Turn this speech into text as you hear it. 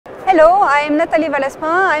Hello, I'm Nathalie Valespin.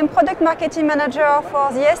 I'm Product Marketing Manager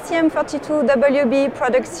for the STM32WB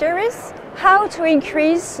product series. How to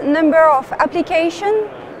increase number of application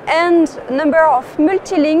and number of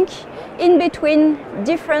multi-link in between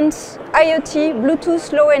different IoT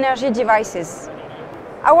Bluetooth low energy devices.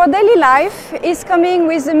 Our daily life is coming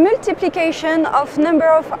with a multiplication of number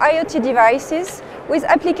of IoT devices with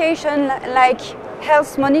applications like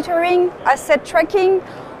health monitoring, asset tracking,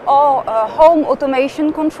 or home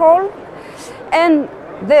automation control. And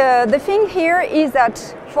the thing here is that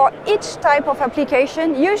for each type of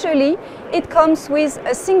application, usually it comes with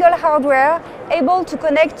a single hardware able to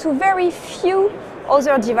connect to very few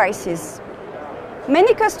other devices.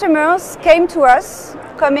 Many customers came to us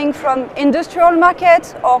coming from industrial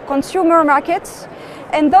markets or consumer markets,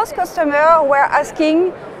 and those customers were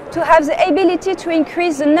asking to have the ability to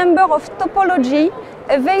increase the number of topology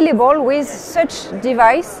available with such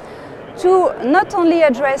device to not only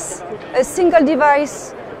address a single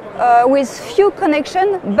device with few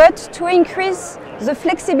connections, but to increase the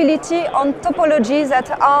flexibility on topologies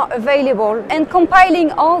that are available. And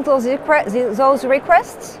compiling all those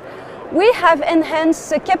requests, we have enhanced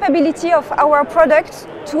the capability of our product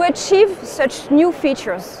to achieve such new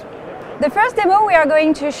features. The first demo we are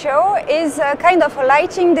going to show is a kind of a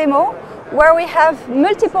lighting demo where we have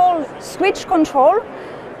multiple switch control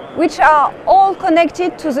which are all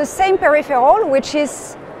connected to the same peripheral, which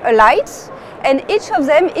is a light, and each of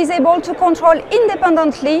them is able to control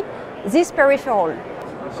independently this peripheral.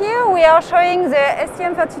 Here we are showing the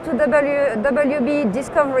STM32WB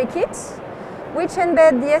Discovery Kit, which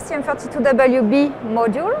embed the STM32WB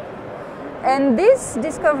module. And this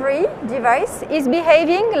discovery device is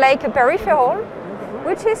behaving like a peripheral,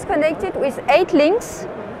 which is connected with 8 links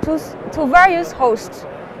to various hosts.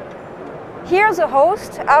 Here the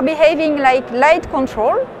hosts are behaving like light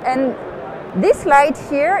control, and this light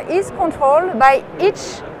here is controlled by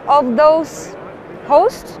each of those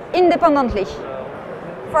hosts independently.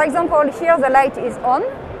 For example, here the light is on,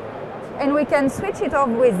 and we can switch it off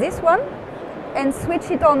with this one and switch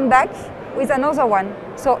it on back with another one.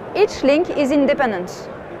 So each link is independent.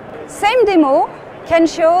 Same demo can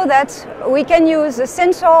show that we can use a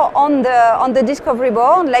sensor on the discovery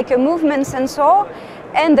board, like a movement sensor,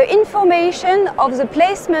 and the information of the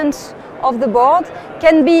placement of the board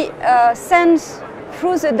can be sent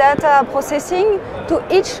through the data processing to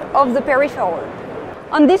each of the peripheral.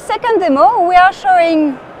 On this second demo, we are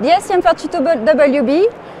showing the STM32WB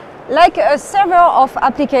like a server of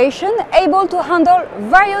application able to handle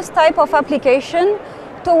various types of application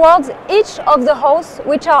towards each of the hosts,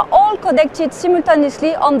 which are all connected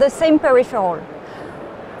simultaneously on the same peripheral.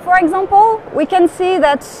 For example, we can see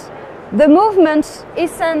that the movement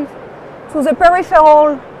is sent to the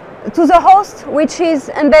peripheral, to the host, which is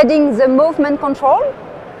embedding the movement control.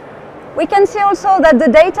 We can see also that the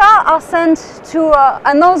data are sent to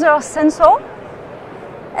another sensor.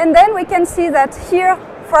 And then we can see that here,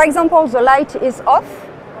 for example, the light is off.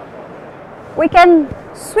 We can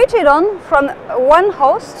switch it on from one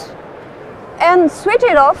host and switch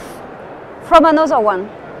it off from another one,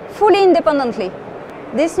 fully independently.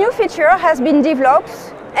 This new feature has been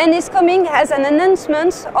developed and is coming as an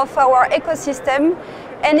enhancement of our ecosystem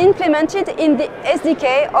and implemented in the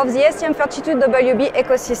SDK of the STM32WB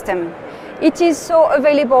ecosystem. It is so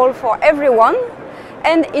available for everyone,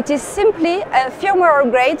 and it is simply a firmware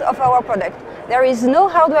upgrade of our product. There is no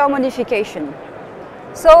hardware modification.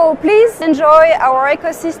 So please enjoy our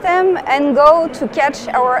ecosystem and go to catch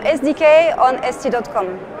our SDK on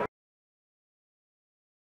st.com.